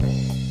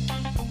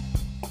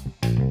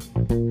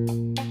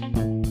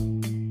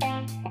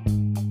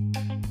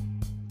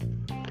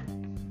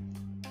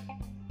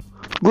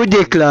Good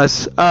day,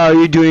 class. How are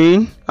you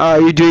doing? How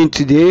are you doing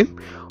today?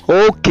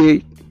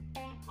 Okay,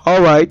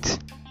 all right.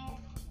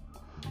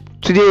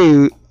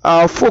 Today,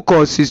 our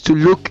focus is to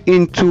look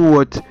into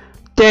what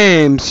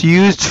terms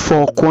used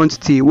for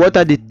quantity. What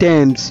are the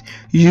terms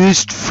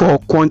used for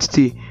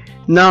quantity?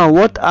 Now,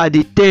 what are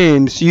the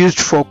terms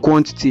used for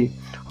quantity?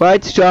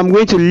 Right, so I'm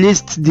going to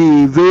list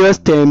the various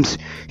terms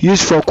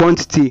used for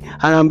quantity,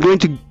 and I'm going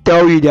to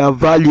tell you their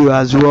value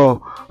as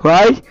well.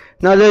 Right,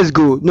 now let's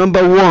go.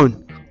 Number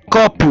one,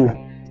 couple.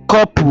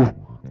 Couple.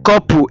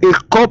 A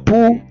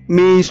couple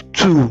means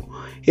two.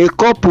 A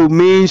couple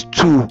means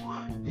two.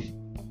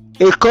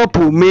 A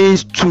couple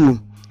means two.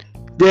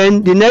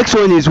 Then the next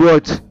one is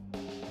what?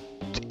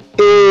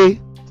 A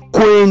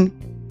quinquennium.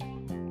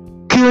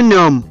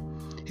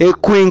 A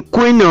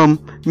quinquennium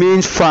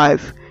means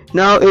five.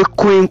 Now a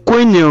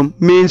quinquennium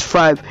means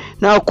five.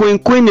 Now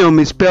quinquennium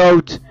is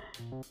spelled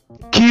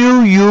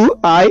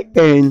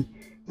Quinquennium.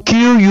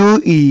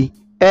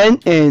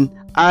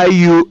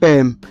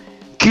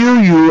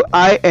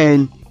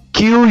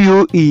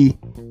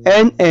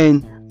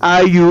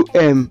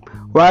 Quinquennium.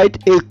 Right?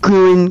 A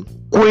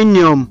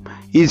quinquennium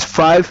is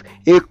five.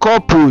 A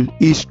couple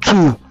is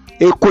two.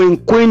 A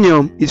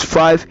quinquennium is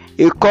five.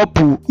 A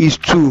couple is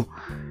two.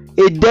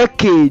 A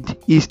decade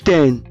is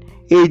 10.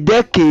 A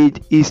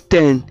decade is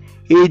 10.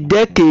 A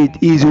decade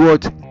is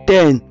what?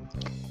 10.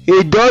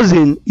 A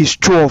dozen is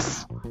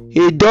 12.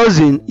 A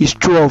dozen is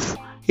 12.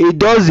 A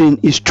dozen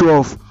is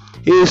 12.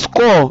 A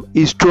score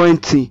is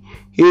 20.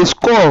 A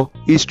score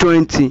is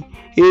 20.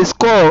 A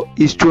score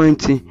is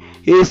 20.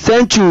 A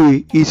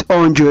century is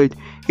 100.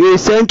 A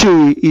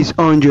century is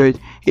 100.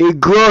 A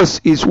gross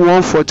is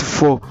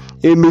 144.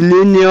 A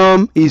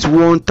millennium is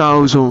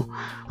 1000.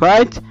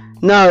 Right?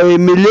 Now a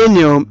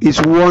millennium is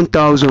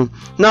 1000.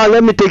 Now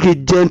let me take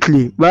it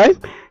gently, right?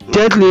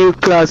 Gently,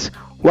 class,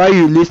 while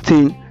you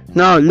listening.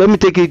 Now let me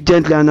take it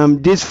gently, and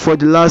I'm this for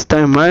the last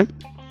time, right?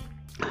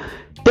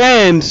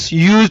 Terms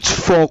used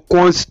for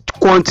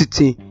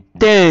quantity.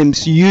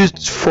 Terms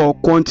used for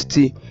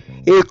quantity.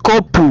 A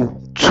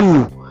couple, 2.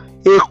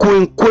 A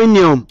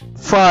quinquennium,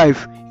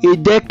 5. A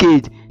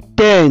decade,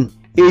 10.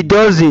 A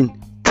dozen,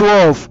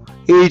 12.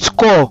 A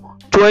score,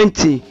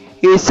 20.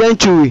 A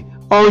century,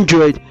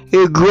 100.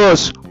 A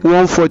gross,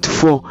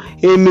 144.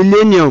 A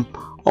millennium,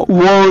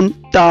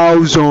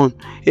 1000.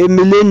 A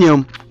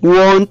millennium,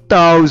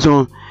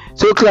 1000.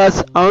 So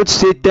class, I want to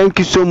say thank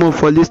you so much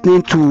for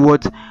listening to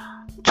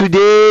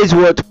today's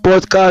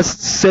podcast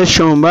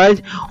session, right?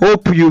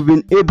 Hope you've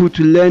been able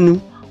to learn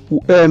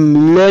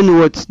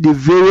what the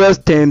various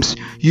terms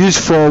used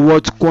for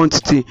what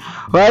quantity,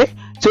 right?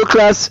 So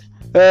class,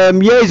 here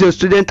is your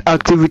student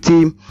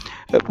activity.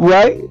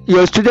 Right,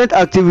 your student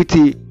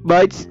activity,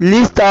 right?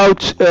 List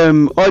out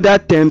other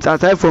terms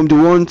aside from the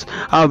ones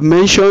I've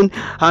mentioned,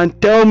 and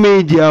tell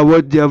me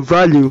their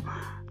value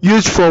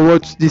used for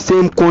what the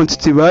same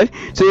quantity, right?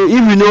 So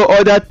if you know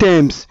other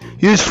terms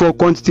used for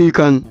quantity, you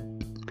can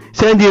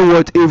send in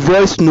a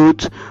voice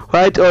note,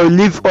 right? Or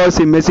leave us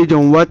a message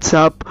on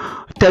WhatsApp,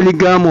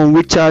 Telegram, on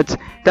WeChat.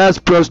 That's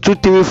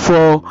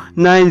 +234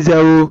 90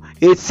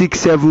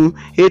 867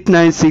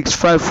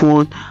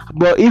 89651.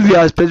 But if you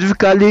are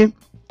specifically,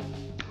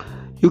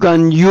 you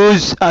can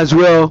use as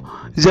well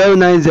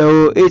 090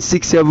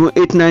 867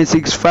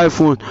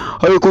 89651,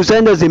 or you could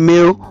send us a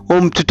mail,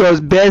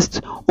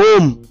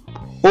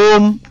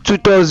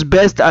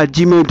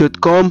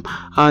 hometutorsbest@gmail.com,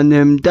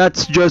 and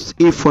that's just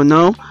it for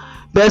now.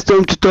 Best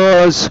Home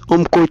Tutors,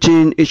 home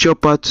coaching, a sure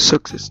path to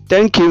success.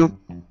 Thank you.